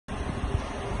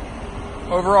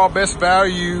overall best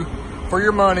value for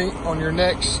your money on your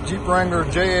next Jeep Wrangler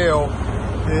JL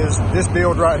is this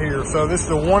build right here. So this is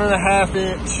a 1.5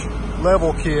 inch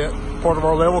level kit, part of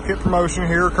our level kit promotion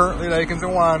here currently at Akins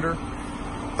and Winder.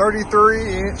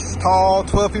 33 inch tall,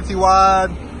 1250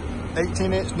 wide,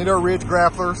 18 inch Nitto Ridge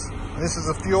grapplers. This is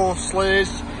a fuel Sledge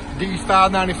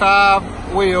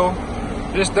D595 wheel.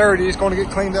 Just dirty, it's going to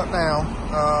get cleaned up now.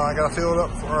 I got to fill it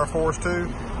up for us too.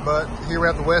 But here we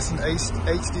have the Weston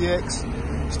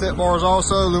HDX step bars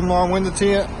also, aluminum window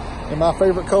tint, and my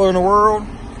favorite color in the world.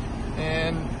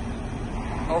 And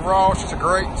overall, it's just a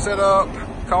great setup,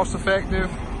 cost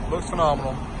effective, looks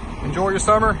phenomenal. Enjoy your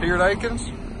summer here at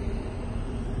Akins.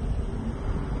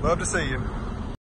 Love to see you.